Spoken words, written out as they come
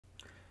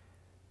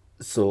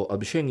So I'll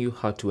be showing you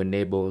how to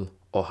enable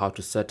or how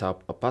to set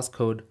up a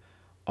passcode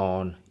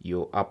on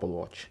your Apple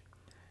Watch.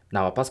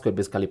 Now a passcode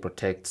basically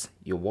protects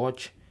your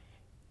watch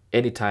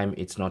anytime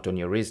it's not on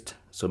your wrist.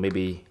 So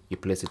maybe you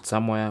place it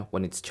somewhere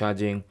when it's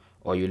charging,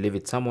 or you leave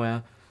it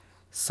somewhere.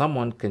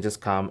 Someone can just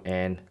come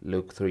and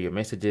look through your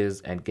messages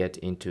and get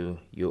into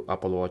your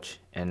Apple Watch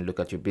and look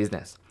at your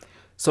business.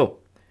 So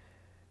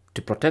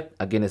to protect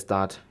against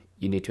that,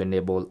 you need to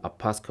enable a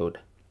passcode.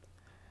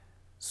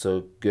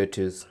 So go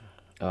to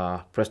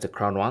press the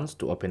crown once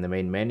to open the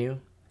main menu,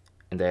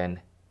 and then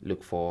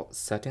look for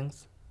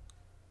settings.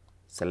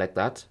 Select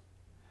that.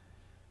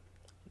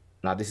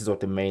 Now this is what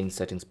the main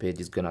settings page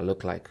is gonna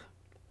look like.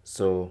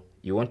 So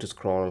you want to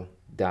scroll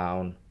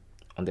down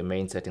on the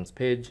main settings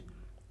page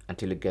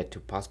until you get to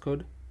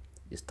passcode.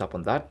 Just tap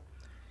on that,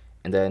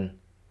 and then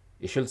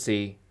you should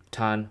see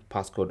turn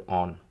passcode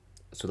on.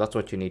 So that's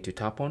what you need to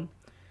tap on,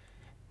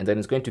 and then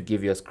it's going to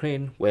give you a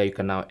screen where you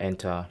can now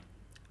enter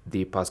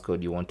the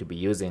passcode you want to be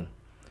using.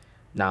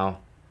 Now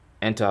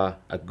enter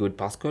a good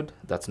passcode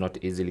that's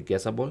not easily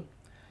guessable.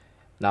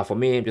 Now for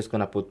me, I'm just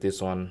gonna put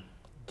this one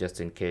just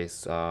in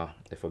case I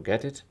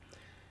forget it.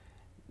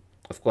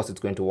 Of course, it's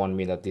going to warn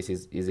me that this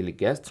is easily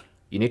guessed.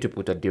 You need to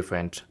put a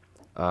different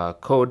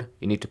code.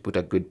 You need to put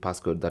a good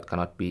passcode that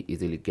cannot be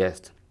easily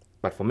guessed.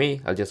 But for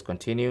me, I'll just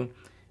continue,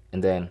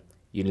 and then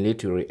you need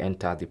to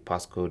re-enter the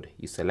passcode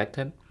you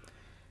selected,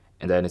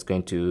 and then it's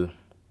going to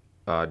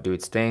do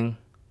its thing.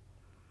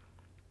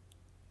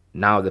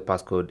 Now the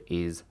passcode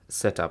is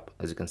set up,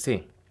 as you can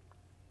see.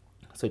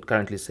 So it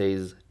currently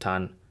says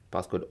turn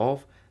passcode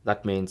off.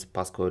 That means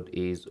passcode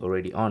is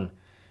already on,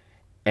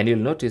 and you'll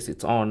notice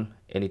it's on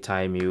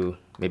anytime you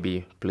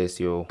maybe place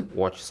your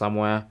watch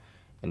somewhere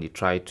and you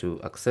try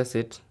to access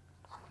it.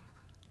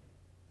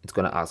 It's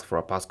going to ask for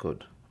a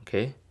passcode.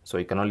 Okay, so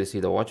you can only see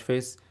the watch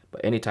face,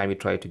 but anytime you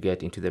try to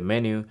get into the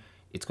menu,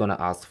 it's going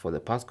to ask for the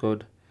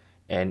passcode,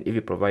 and if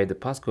you provide the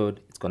passcode,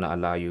 it's going to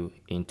allow you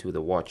into the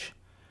watch.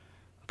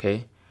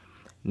 Okay,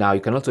 now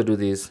you can also do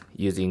this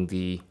using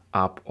the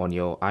app on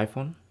your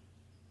iPhone.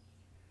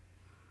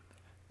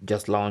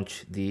 Just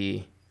launch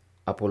the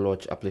Apple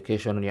Watch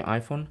application on your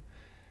iPhone,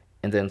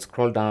 and then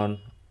scroll down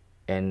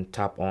and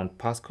tap on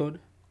passcode,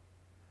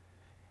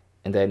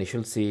 and then you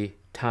should see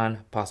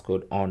turn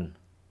passcode on.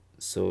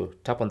 So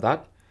tap on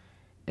that,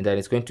 and then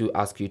it's going to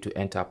ask you to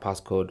enter a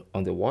passcode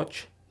on the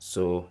watch.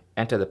 So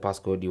enter the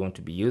passcode you want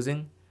to be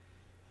using.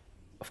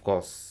 Of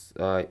course,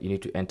 you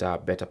need to enter a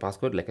better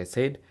passcode, like I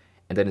said,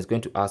 and then it's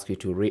going to ask you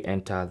to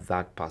re-enter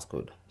that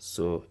passcode.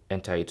 So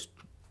enter it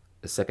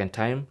a second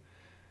time,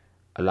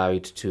 allow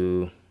it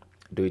to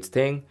do its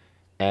thing,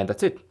 and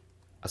that's it.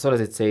 As soon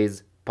as it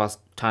says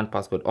turn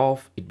passcode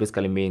off, it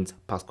basically means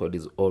passcode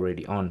is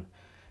already on.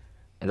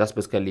 And that's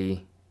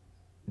basically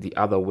the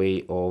other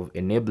way of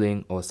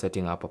enabling or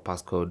setting up a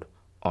passcode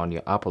on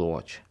your Apple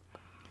Watch.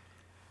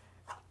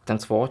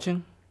 Thanks for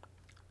watching.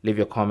 Leave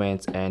your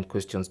comments and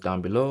questions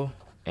down below,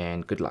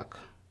 and good luck.